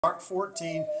Mark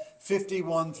 14,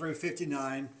 51 through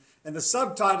 59. And the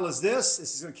subtitle is this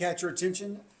is going to catch your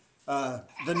attention,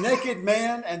 The Naked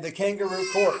Man and the Kangaroo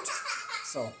Court.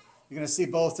 So you're going to see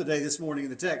both today, this morning in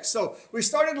the text. So we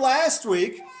started last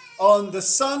week on the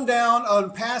sundown on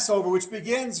Passover, which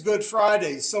begins Good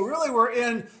Friday. So really we're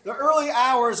in the early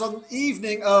hours on the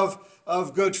evening of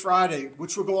Good Friday,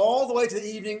 which will go all the way to the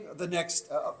evening of the next,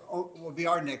 will be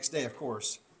our next day, of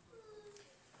course.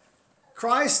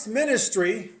 Christ's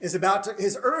ministry is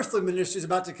his earthly ministry is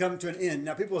about to come to an end.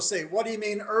 Now people will say, what do you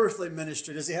mean earthly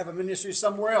ministry? Does he have a ministry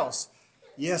somewhere else?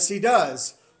 Yes, he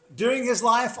does. During his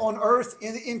life on earth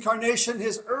in the incarnation,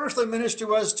 his earthly ministry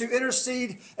was to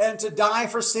intercede and to die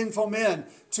for sinful men,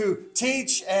 to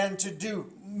teach and to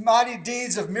do mighty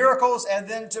deeds of miracles, and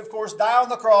then to, of course, die on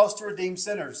the cross to redeem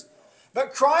sinners.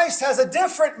 But Christ has a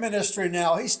different ministry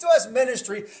now. He still has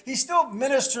ministry. He still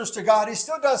ministers to God. He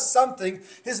still does something.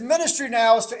 His ministry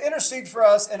now is to intercede for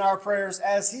us in our prayers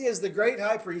as he is the great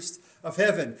high priest of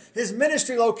heaven. His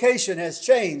ministry location has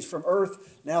changed from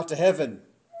earth now to heaven.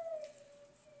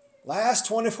 Last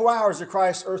 24 hours of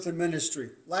Christ's earthly ministry.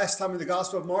 Last time in the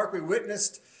Gospel of Mark, we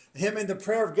witnessed him in the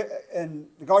prayer in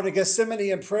the Garden of Gethsemane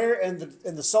in prayer, and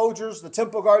the soldiers, the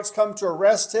temple guards, come to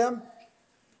arrest him.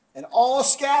 And all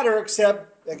scatter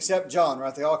except John,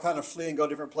 right? They all kind of flee and go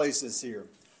different places here.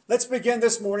 Let's begin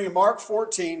this morning in Mark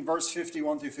 14, verse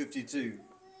 51 through 52.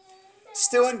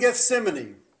 Still in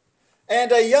Gethsemane,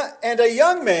 and a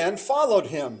young man followed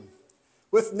him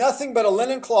with nothing but a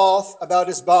linen cloth about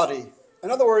his body.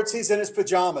 In other words, he's in his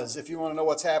pajamas, if you want to know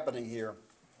what's happening here.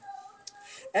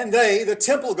 And they, the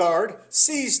temple guard,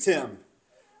 seized him.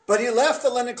 But he left the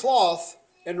linen cloth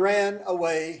and ran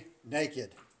away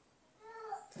naked.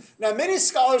 Now, many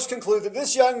scholars conclude that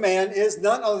this young man is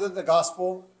none other than the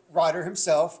gospel writer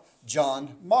himself,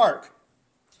 John Mark.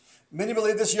 Many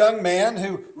believe this young man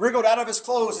who wriggled out of his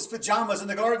clothes, his pajamas in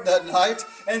the garden that night,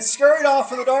 and scurried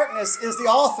off in the darkness is the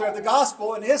author of the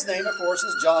gospel, and his name, of course,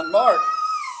 is John Mark.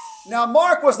 Now,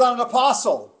 Mark was not an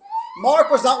apostle. Mark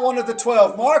was not one of the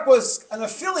 12. Mark was an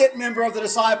affiliate member of the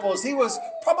disciples. He was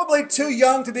probably too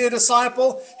young to be a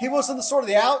disciple. He was in the sort of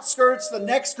the outskirts, the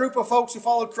next group of folks who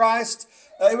followed Christ.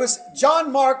 It was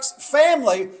John Mark's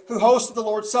family who hosted the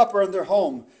Lord's Supper in their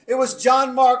home. It was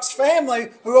John Mark's family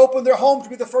who opened their home to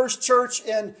be the first church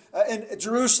in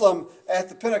Jerusalem at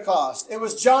the Pentecost. It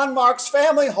was John Mark's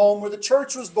family home where the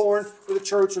church was born, where the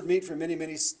church would meet for many,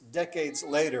 many decades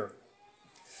later.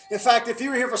 In fact, if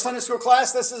you were here for Sunday school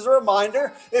class, this is a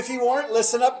reminder. If you weren't,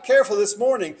 listen up carefully this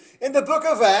morning. In the book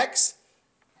of Acts,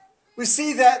 we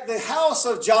see that the house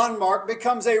of John Mark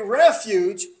becomes a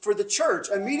refuge for the church,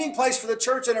 a meeting place for the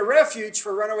church and a refuge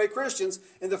for runaway Christians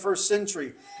in the first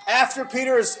century. After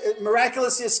Peter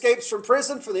miraculously escapes from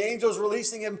prison for the angels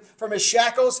releasing him from his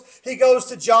shackles, he goes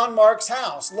to John Mark's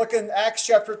house. Look in Acts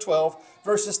chapter 12,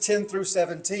 verses 10 through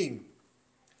 17.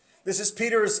 This is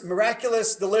Peter's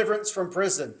miraculous deliverance from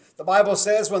prison. The Bible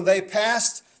says when they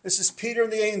passed, this is Peter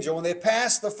and the angel, when they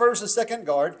passed the first and second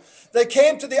guard, they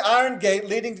came to the iron gate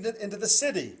leading into the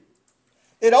city.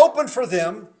 It opened for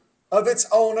them of its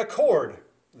own accord.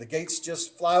 The gates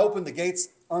just fly open, the gates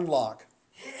unlock.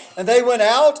 And they went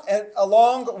out and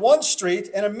along one street,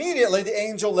 and immediately the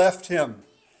angel left him.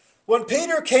 When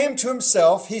Peter came to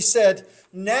himself, he said,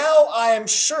 "Now I am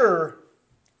sure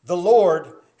the Lord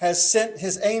has sent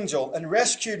his angel and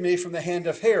rescued me from the hand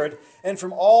of Herod and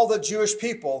from all the Jewish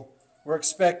people were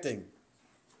expecting."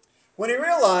 When he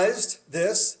realized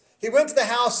this, he went to the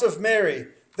house of Mary,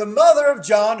 the mother of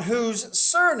John,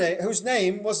 whose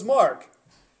name was Mark.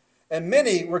 And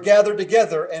many were gathered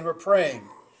together and were praying.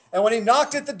 And when he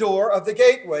knocked at the door of the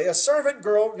gateway, a servant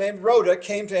girl named Rhoda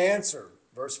came to answer.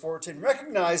 Verse 14,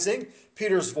 recognizing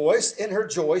Peter's voice, in her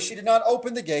joy, she did not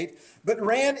open the gate, but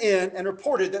ran in and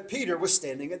reported that Peter was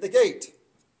standing at the gate.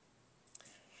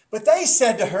 But they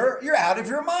said to her, "You're out of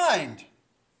your mind."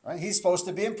 Right? He's supposed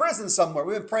to be in prison somewhere.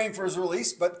 We've been praying for his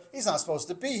release, but he's not supposed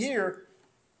to be here.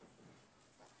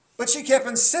 But she kept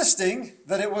insisting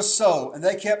that it was so, and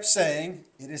they kept saying,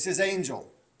 "It is his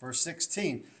angel." Verse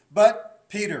 16, But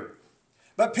Peter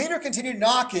continued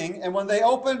knocking, and when they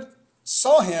opened,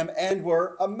 saw him and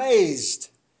were amazed.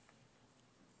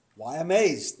 Why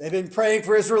amazed? They've been praying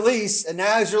for his release, and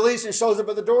now he's released and shows up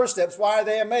at the doorsteps. Why are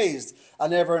they amazed? I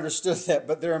never understood that,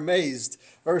 but they're amazed.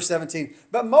 Verse 17,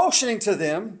 but motioning to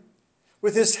them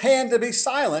with his hand to be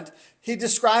silent, he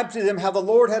described to them how the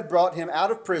Lord had brought him out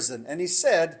of prison. And he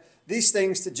said these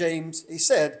things to James. He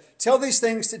said, "Tell these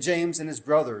things to James and his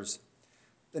brothers."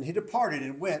 Then he departed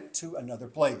and went to another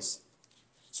place.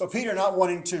 So Peter, not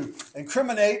wanting to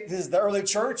incriminate the early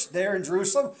church there in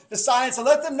Jerusalem, decides to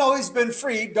let them know he's been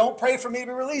freed. Don't pray for me to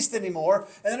be released anymore.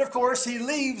 And then, of course, he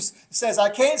leaves, says, I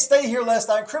can't stay here lest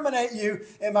I incriminate you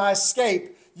in my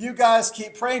escape. You guys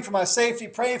keep praying for my safety,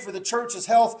 praying for the church's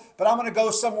health, but I'm going to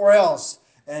go somewhere else.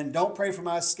 And don't pray for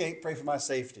my escape, pray for my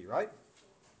safety, right?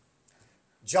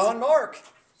 John Mark,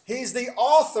 he's the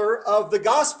author of the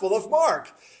Gospel of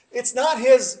Mark. It's not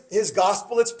his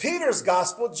gospel, it's Peter's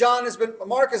gospel.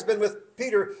 Mark has been with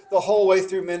Peter the whole way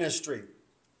through ministry.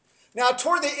 Now,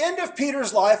 toward the end of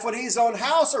Peter's life, when he's on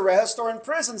house arrest or in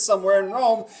prison somewhere in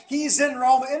Rome, he's in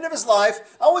Rome, end of his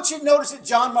life. I want you to notice that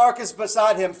John Mark is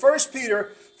beside him. 1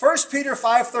 Peter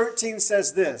 5:13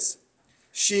 says this,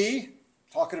 she,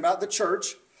 talking about the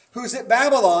church, who's at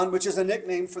Babylon, which is a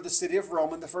nickname for the city of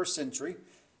Rome in the first century,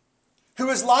 who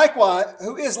is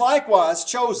likewise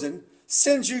chosen,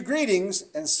 sends you greetings,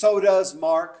 and so does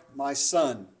Mark, my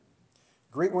son.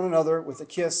 Greet one another with a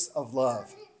kiss of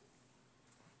love.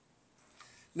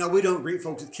 Now, we don't greet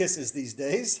folks with kisses these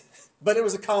days, but it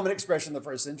was a common expression in the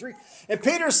first century. And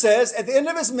Peter says, at the end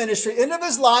of his ministry, end of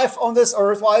his life on this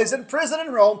earth, while he's in prison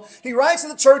in Rome, he writes to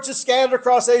the churches scattered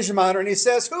across Asia Minor, and he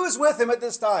says, who is with him at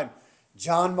this time?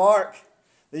 John Mark,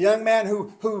 the young man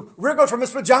who wriggled from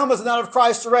his pajamas and out of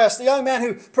Christ's arrest, the young man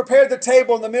who prepared the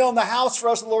table and the meal in the house for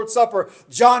us at the Lord's Supper.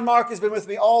 John Mark has been with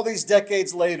me all these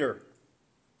decades later.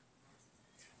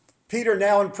 Peter,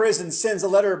 now in prison, sends a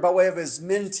letter by way of his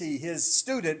mentee, his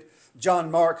student,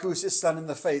 John Mark, who is his son in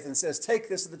the faith, and says, take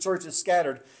this to the churches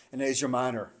scattered in Asia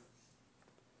Minor.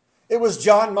 It was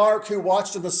John Mark who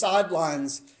watched on the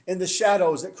sidelines in the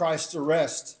shadows at Christ's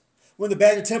arrest, when the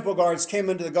band of temple guards came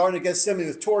into the Garden of Gethsemane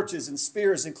with torches and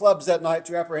spears and clubs that night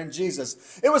to apprehend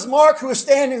Jesus. It was Mark who was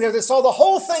standing there that saw the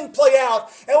whole thing play out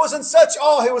and was in such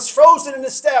awe he was frozen in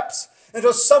his steps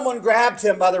until someone grabbed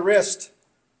him by the wrist.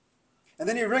 And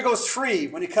then he wriggles free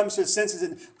when he comes to his senses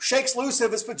and shakes loose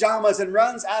of his pajamas and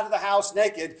runs out of the house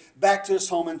naked back to his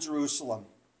home in Jerusalem.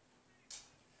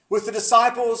 With the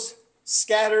disciples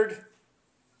scattered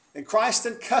and Christ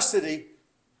in custody,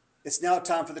 it's now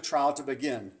time for the trial to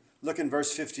begin. Look in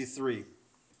verse 53.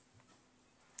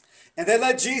 And they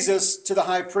led Jesus to the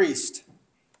high priest.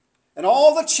 And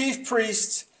all the chief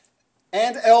priests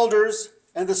and elders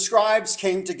and the scribes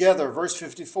came together. Verse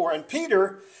 54. And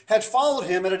Peter had followed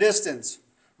him at a distance,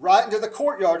 right into the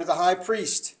courtyard of the high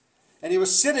priest. And he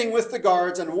was sitting with the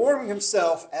guards and warming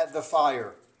himself at the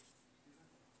fire.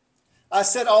 I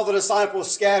said all the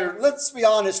disciples scattered. Let's be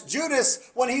honest.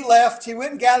 Judas, when he left, he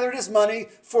went and gathered his money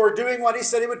for doing what he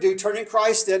said he would do, turning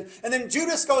Christ in. And then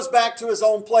Judas goes back to his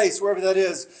own place, wherever that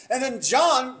is. And then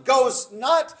John goes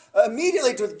not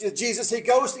immediately to Jesus. He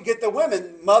goes to get the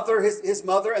women, his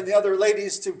mother, and the other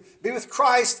ladies to be with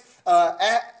Christ,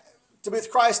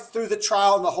 through the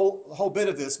trial and the whole bit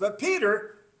of this. But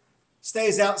Peter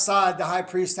stays outside the high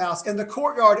priest's house in the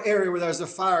courtyard area where there's a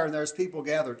fire and there's people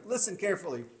gathered. Listen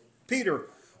carefully. Peter,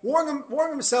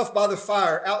 warming himself by the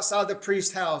fire outside the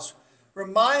priest's house,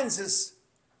 reminds us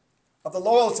of the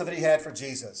loyalty that he had for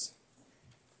Jesus.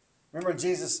 Remember,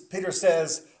 Peter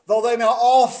says, though they may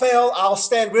all fail, I'll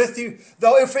stand with you.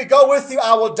 Though if we go with you,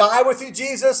 I will die with you,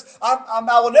 Jesus.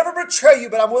 I will never betray you,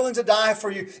 but I'm willing to die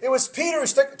for you. It was Peter who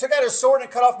took out his sword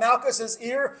and cut off Malchus's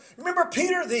ear. Remember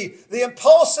Peter, the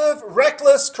impulsive,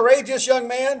 reckless, courageous young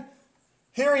man?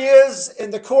 Here he is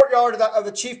in the courtyard of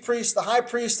the chief priest, the high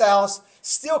priest's house,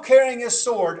 still carrying his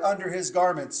sword under his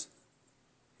garments.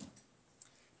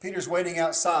 Peter's waiting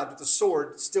outside with the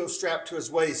sword still strapped to his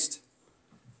waist.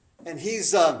 And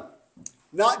he's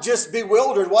not just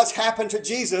bewildered what's happened to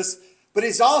Jesus, but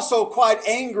he's also quite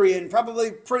angry and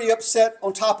probably pretty upset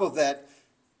on top of that.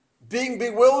 Being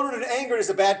bewildered and angered is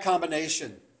a bad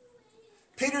combination.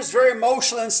 Peter's very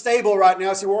emotionally unstable right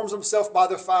now as he warms himself by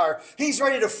the fire. He's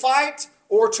ready to fight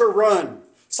or to run.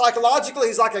 Psychologically,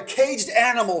 he's like a caged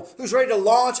animal who's ready to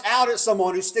launch out at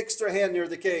someone who sticks their hand near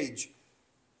the cage.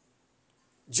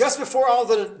 Just before all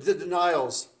the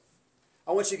denials,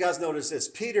 I want you guys to notice this.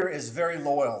 Peter is very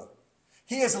loyal.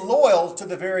 He is loyal to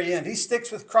the very end. He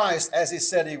sticks with Christ as he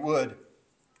said he would.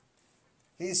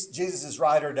 He's Jesus'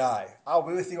 ride or die. I'll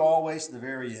be with you always to the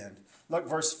very end. Look,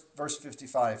 verse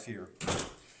 55 here.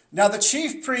 Now the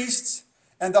chief priests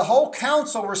and the whole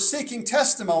council were seeking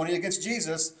testimony against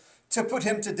Jesus to put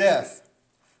him to death.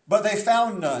 But they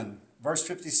found none. Verse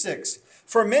 56.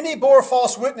 For many bore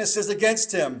false witnesses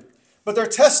against him, but their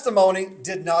testimony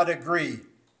did not agree.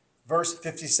 Verse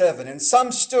 57. And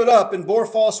some stood up and bore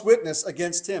false witness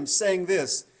against him, saying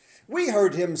this, we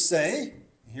heard him say,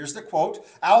 here's the quote,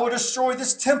 I will destroy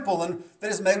this temple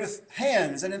that is made with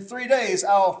hands, and in 3 days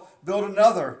I'll build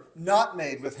another not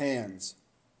made with hands.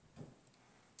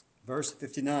 Verse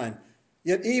 59.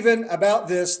 Yet even about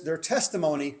this, their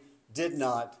testimony did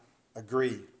not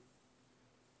agree.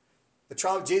 The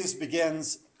trial of Jesus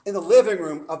begins in the living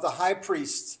room of the high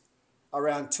priest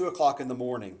around 2 o'clock in the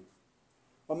morning.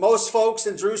 When most folks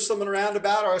in Jerusalem and around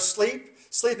about are asleep,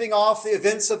 sleeping off the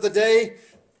events of the day,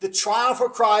 the trial for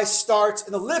Christ starts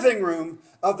in the living room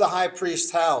of the high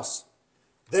priest's house.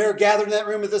 There, gathered in that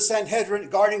room of the Sanhedrin,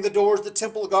 guarding the doors, the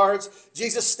temple guards,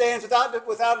 Jesus stands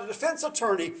without a defense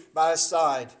attorney by his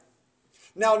side.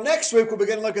 Now, next week, we'll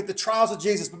begin to look at the trials of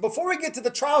Jesus. But before we get to the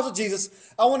trials of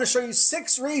Jesus, I want to show you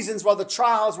 6 reasons why the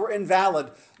trials were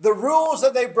invalid. The rules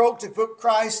that they broke to put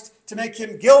Christ, to make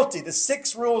him guilty. The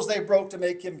 6 rules they broke to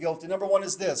make him guilty. Number 1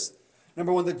 is this.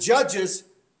 Number 1, the judges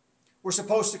were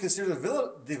supposed to consider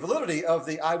the validity of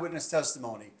the eyewitness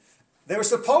testimony. They were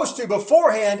supposed to,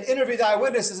 beforehand, interview the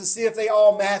eyewitnesses and see if they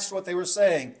all matched what they were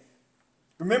saying.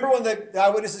 Remember when the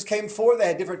eyewitnesses came forward, they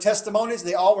had different testimonies,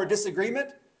 they all were in disagreement?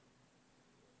 It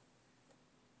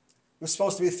was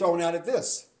supposed to be thrown out at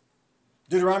this.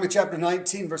 Deuteronomy chapter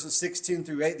 19, verses 16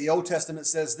 through 8, the Old Testament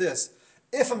says this.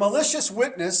 If a malicious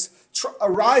witness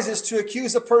arises to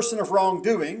accuse a person of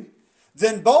wrongdoing,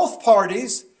 then both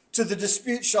parties to the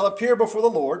dispute shall appear before the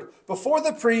Lord, before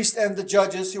the priest and the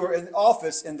judges who are in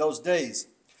office in those days.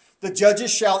 The judges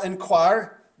shall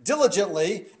inquire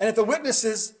diligently, and if the witness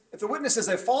is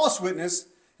a false witness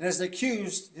and has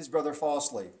accused his brother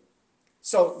falsely.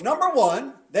 So, number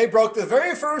 1, they broke the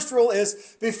very first rule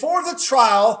is, before the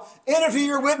trial, interview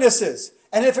your witnesses.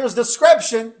 And if there's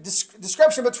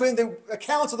discrepancy between the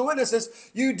accounts of the witnesses,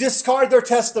 you discard their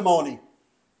testimony.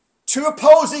 2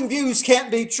 opposing views can't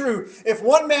be true. If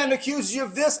one man accuses you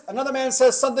of this, another man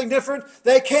says something different,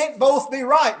 they can't both be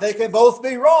right. They can both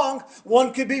be wrong.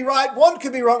 One could be right, one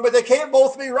could be wrong, but they can't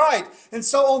both be right. And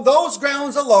so on those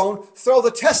grounds alone, throw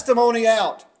the testimony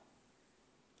out.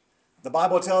 The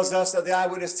Bible tells us that the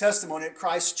eyewitness testimony at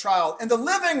Christ's trial in the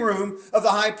living room of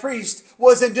the high priest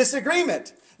was in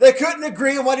disagreement. They couldn't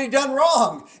agree on what he'd done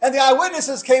wrong. And the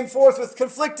eyewitnesses came forth with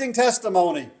conflicting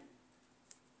testimony.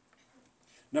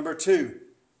 Number 2,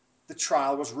 the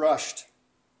trial was rushed.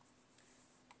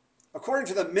 According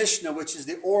to the Mishnah, which is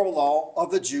the oral law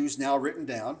of the Jews now written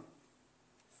down,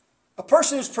 a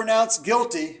person who's pronounced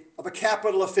guilty of a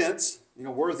capital offense,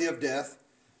 worthy of death,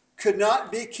 could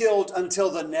not be killed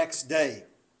until the next day.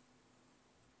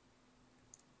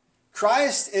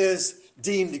 Christ is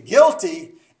deemed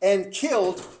guilty and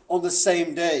killed on the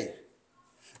same day.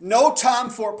 No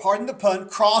time for, pardon the pun,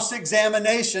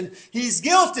 cross-examination. He's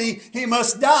guilty. He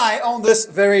must die on this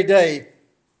very day.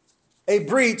 A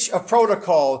breach of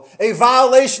protocol, a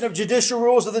violation of judicial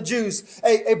rules of the Jews,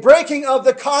 a breaking of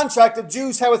the contract that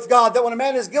Jews have with God, that when a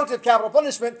man is guilty of capital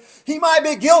punishment, he might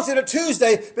be guilty on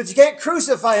Tuesday, but you can't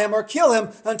crucify him or kill him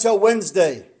until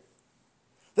Wednesday.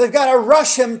 They've got to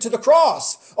rush him to the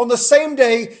cross. On the same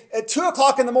day, at 2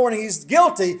 o'clock in the morning, he's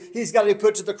guilty. He's got to be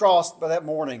put to the cross by that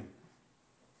morning.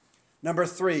 Number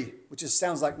 3, which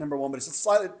sounds like number 1, but it's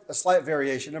a slight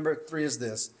variation. Number 3 is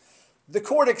this. The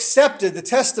court accepted the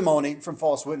testimony from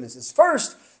false witnesses.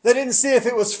 First, they didn't see if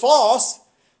it was false.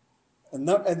 And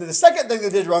the second thing they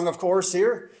did wrong, of course,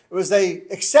 here, was they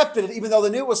accepted it even though they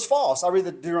knew it was false. I'll read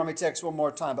the Deuteronomy text one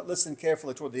more time, but listen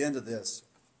carefully toward the end of this.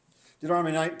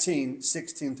 Deuteronomy 19,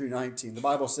 16 through 19. The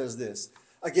Bible says this.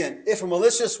 Again, if a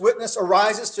malicious witness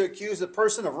arises to accuse a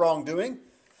person of wrongdoing,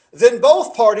 then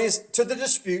both parties to the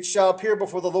dispute shall appear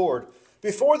before the Lord,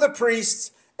 before the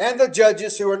priests and the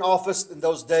judges who are in office in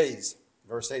those days.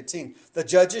 Verse 18, the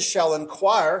judges shall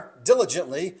inquire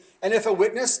diligently, and if a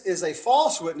witness is a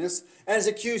false witness and has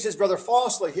accused his brother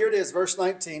falsely, here it is, verse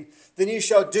 19, then you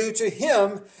shall do to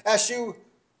him as you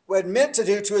had meant to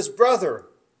do to his brother.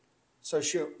 So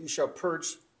you shall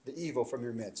purge the evil from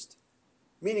your midst.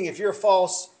 Meaning if you're a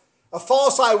false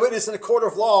eyewitness in a court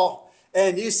of law,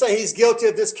 and you say he's guilty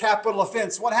of this capital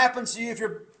offense, what happens to you if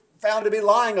you're found to be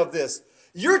lying of this?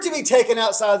 You're to be taken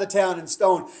outside of the town and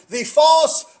stoned. The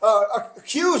false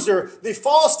accuser, the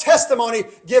false testimony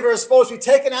giver is supposed to be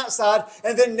taken outside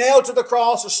and then nailed to the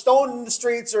cross or stoned in the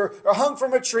streets or hung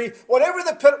from a tree. Whatever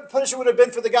the punishment would have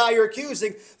been for the guy you're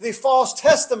accusing, the false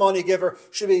testimony giver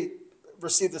should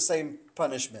receive the same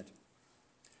punishment.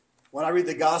 When I read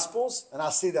the Gospels and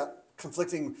I see the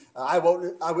conflicting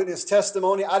eyewitness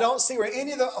testimony, I don't see where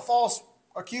any of the false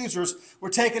accusers were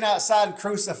taken outside and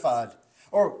crucified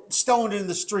or stoned in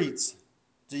the streets.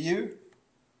 Do you?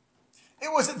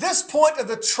 It was at this point of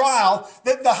the trial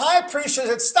that the high priest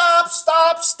said,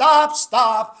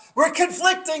 stop. We're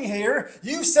conflicting here.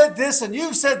 You've said this and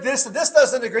you've said this and this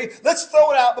doesn't agree. Let's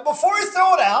throw it out. But before you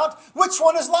throw it out, which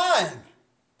one is lying?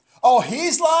 Oh,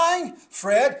 he's lying?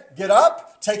 Fred, get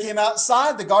up, take him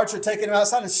outside. The guards should have taken him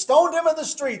outside and stoned him in the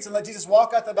streets and let Jesus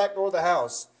walk out the back door of the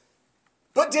house.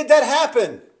 But did that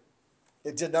happen?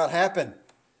 It did not happen.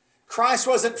 Christ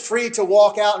wasn't free to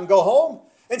walk out and go home.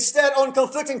 Instead, on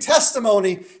conflicting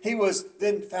testimony, he was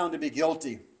then found to be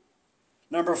guilty.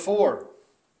 Number 4.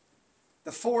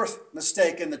 The fourth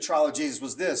mistake in the trial of Jesus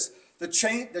was this.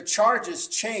 The charges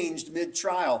changed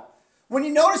mid-trial. When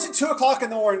you notice at 2 o'clock in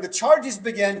the morning, the charges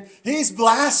begin, he's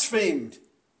blasphemed.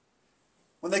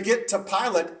 When they get to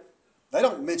Pilate, they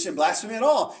don't mention blasphemy at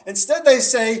all. Instead, they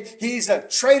say he's a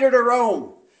traitor to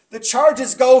Rome. The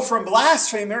charges go from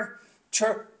blasphemer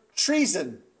to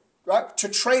treason, right? To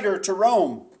traitor to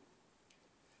Rome.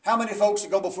 How many folks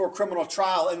go before a criminal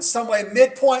trial in some way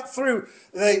midpoint through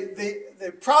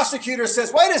the prosecutor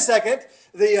says, wait a second,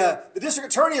 the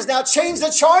district attorney has now changed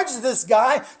the charges of this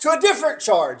guy to a different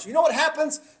charge. You know what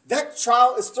happens? That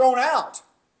trial is thrown out.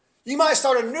 You might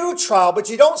start a new trial, but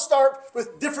you don't start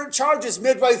with different charges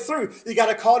midway through. You got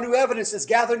to call new evidences,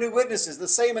 gather new witnesses. The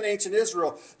same in ancient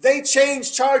Israel. They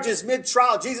changed charges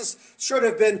mid-trial. Jesus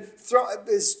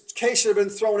his case should have been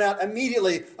thrown out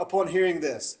immediately upon hearing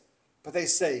this. But they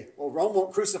say, well, Rome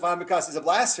won't crucify him because he's a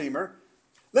blasphemer.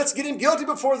 Let's get him guilty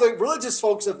before the religious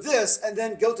folks of this and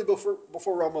then guilty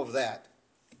before Rome of that.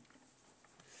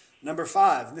 Number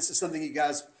 5, and this is something you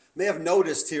guys may have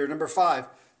noticed here. Number 5,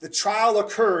 the trial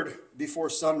occurred before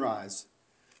sunrise.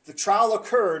 The trial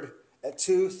occurred at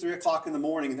 2, 3 o'clock in the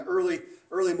morning, in the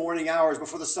early morning hours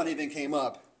before the sun even came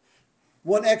up.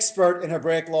 One expert in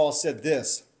Hebraic law said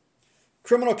this: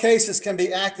 criminal cases can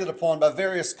be acted upon by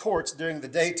various courts during the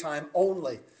daytime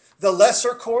only. The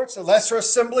lesser courts, the lesser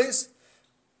assemblies,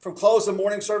 from close of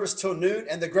morning service till noon,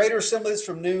 and the greater assemblies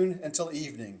from noon until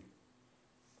evening.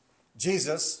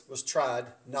 Jesus was tried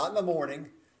not in the morning,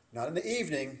 not in the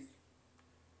evening,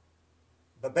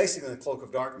 but basically in the cloak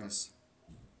of darkness.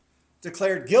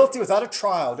 Declared guilty without a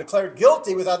trial, declared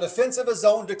guilty without defense of his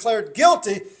own, declared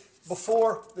guilty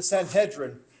before the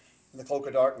Sanhedrin in the cloak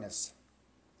of darkness.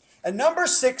 And number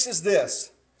 6 is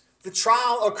this: the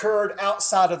trial occurred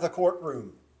outside of the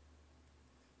courtroom.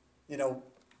 You know,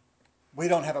 we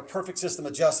don't have a perfect system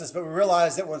of justice, but we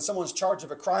realize that when someone's charged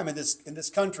of a crime in this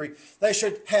country, they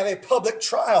should have a public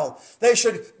trial. They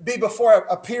should be before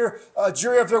a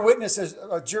jury of their witnesses,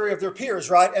 a jury of their peers,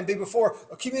 right? And be before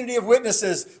a community of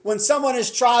witnesses. When someone is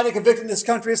tried and convicted in this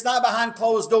country, it's not behind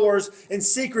closed doors in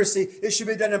secrecy. It should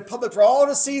be done in public for all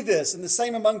to see this. And the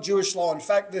same among Jewish law. In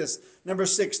fact, number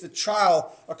 6, the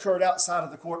trial occurred outside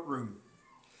of the courtroom.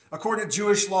 According to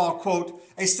Jewish law, quote,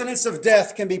 a sentence of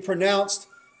death can be pronounced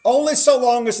only so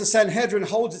long as the Sanhedrin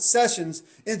holds its sessions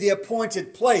in the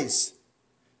appointed place.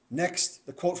 Next,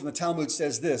 the quote from the Talmud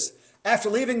says this: after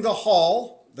leaving the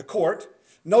hall, the court,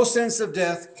 no sentence of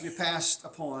death can be passed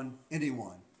upon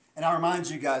anyone. And I remind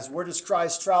you guys, where does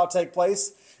Christ's trial take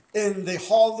place? In the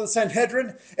hall of the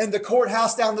Sanhedrin? In the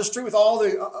courthouse down the street with all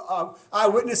the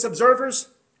eyewitness observers?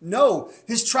 No.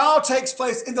 His trial takes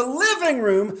place in the living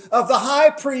room of the high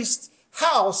priest's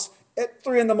house at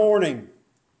 3 in the morning.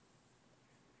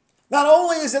 Not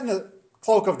only is it in the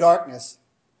cloak of darkness,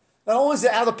 not only is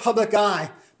it out of the public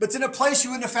eye, but it's in a place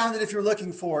you wouldn't have found it if you were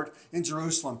looking for it in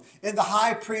Jerusalem. In the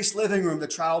high priest's living room, the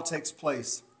trial takes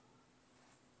place.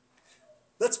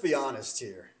 Let's be honest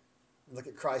here. Look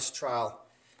at Christ's trial.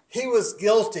 He was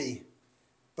guilty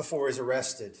before he was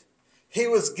arrested. He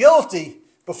was guilty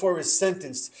before he was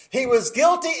sentenced. He was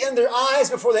guilty in their eyes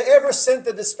before they ever sent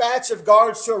the dispatch of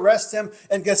guards to arrest him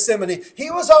in Gethsemane. He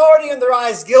was already in their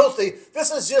eyes guilty. This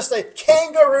is just a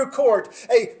kangaroo court,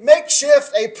 a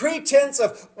makeshift, a pretense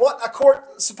of what a court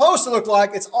is supposed to look like.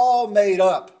 It's all made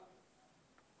up.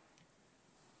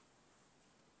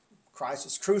 Christ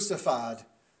was crucified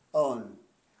on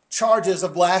charges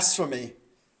of blasphemy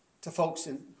to folks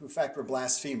who in fact were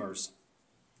blasphemers.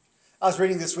 I was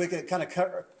reading this week,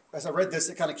 and as I read this,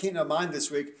 it kind of came to mind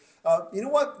this week. You know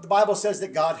what the Bible says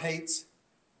that God hates?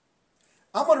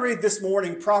 I'm going to read this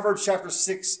morning Proverbs chapter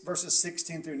 6, verses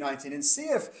 16 through 19, and see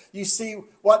if you see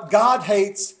what God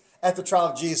hates at the trial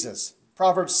of Jesus.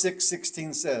 Proverbs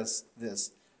 6:16 says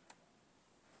this: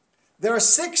 there are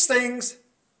 6 things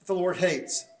that the Lord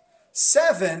hates,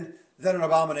 7 that are an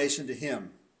abomination to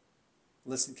him.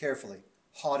 Listen carefully.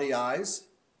 Haughty eyes,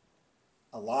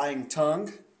 a lying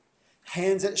tongue,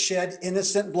 hands that shed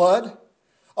innocent blood,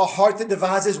 a heart that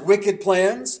devises wicked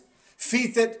plans,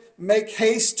 feet that make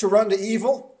haste to run to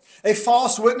evil, a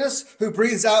false witness who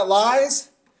breathes out lies,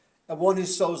 and one who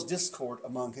sows discord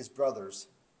among his brothers.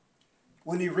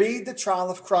 When you read the trial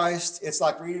of Christ, it's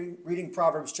like reading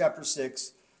Proverbs chapter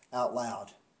 6 out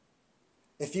loud.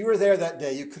 If you were there that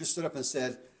day, you could have stood up and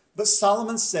said, But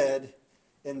Solomon said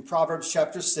in Proverbs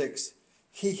chapter 6,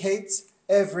 he hates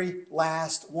every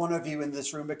last one of you in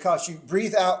this room because you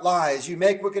breathe out lies, you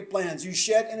make wicked plans, you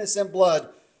shed innocent blood,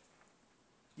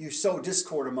 you sow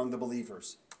discord among the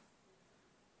believers.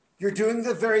 You're doing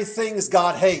the very things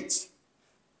God hates.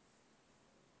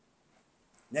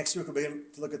 Next week we'll begin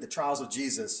to look at the trials of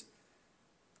Jesus.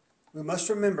 We must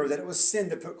remember that it was sin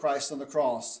that put Christ on the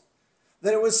cross.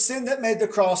 That it was sin that made the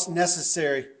cross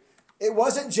necessary. It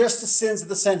wasn't just the sins of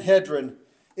the Sanhedrin.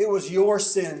 It was your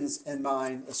sins and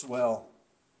mine as well.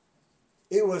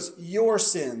 It was your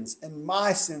sins and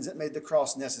my sins that made the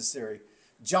cross necessary.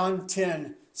 John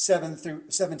 10,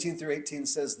 17 through 18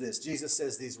 says this. Jesus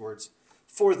says these words.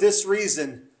 For this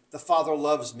reason the Father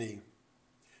loves me,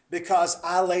 because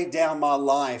I lay down my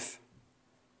life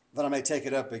that I may take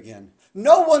it up again.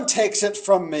 No one takes it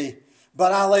from me,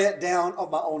 but I lay it down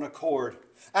of my own accord.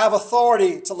 I have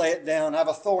authority to lay it down. I have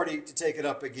authority to take it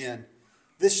up again.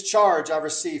 This charge I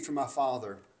received from my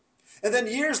Father. And then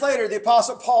years later, the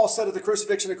Apostle Paul said of the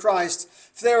crucifixion of Christ,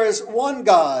 there is one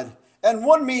God and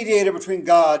one mediator between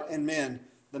God and men,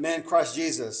 the man Christ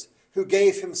Jesus, who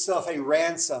gave himself a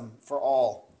ransom for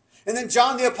all. And then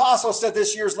John the Apostle said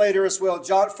this years later as well. 1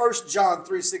 John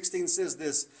 3:16 says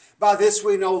this, by this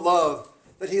we know love,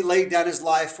 that he laid down his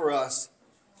life for us.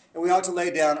 And we ought to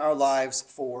lay down our lives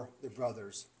for the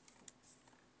brothers.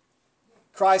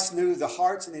 Christ knew the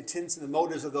hearts and the intents and the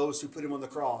motives of those who put him on the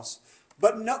cross.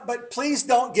 But please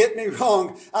don't get me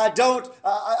wrong. I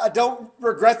don't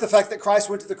regret the fact that Christ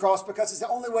went to the cross, because it's the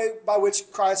only way by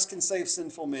which Christ can save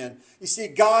sinful men. You see,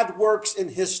 God works in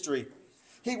history.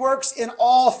 He works in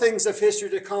all things of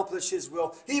history to accomplish his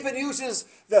will. He even uses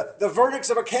the verdicts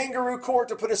of a kangaroo court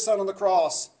to put his son on the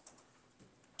cross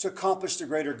to accomplish the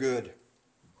greater good.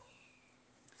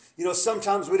 You know,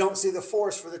 sometimes we don't see the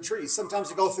forest for the trees. Sometimes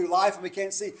we go through life and we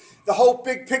can't see the whole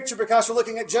big picture because we're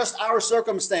looking at just our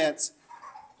circumstance.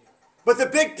 But the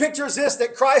big picture is this,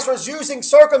 that Christ was using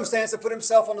circumstance to put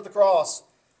himself onto the cross.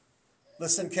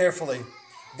 Listen carefully.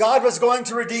 God was going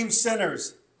to redeem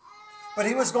sinners, but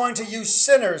he was going to use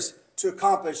sinners to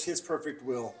accomplish his perfect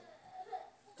will.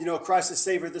 You know Christ is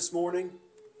Savior this morning?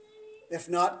 If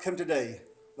not, come today.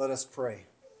 Let us pray.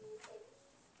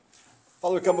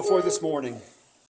 Father, we come before you this morning.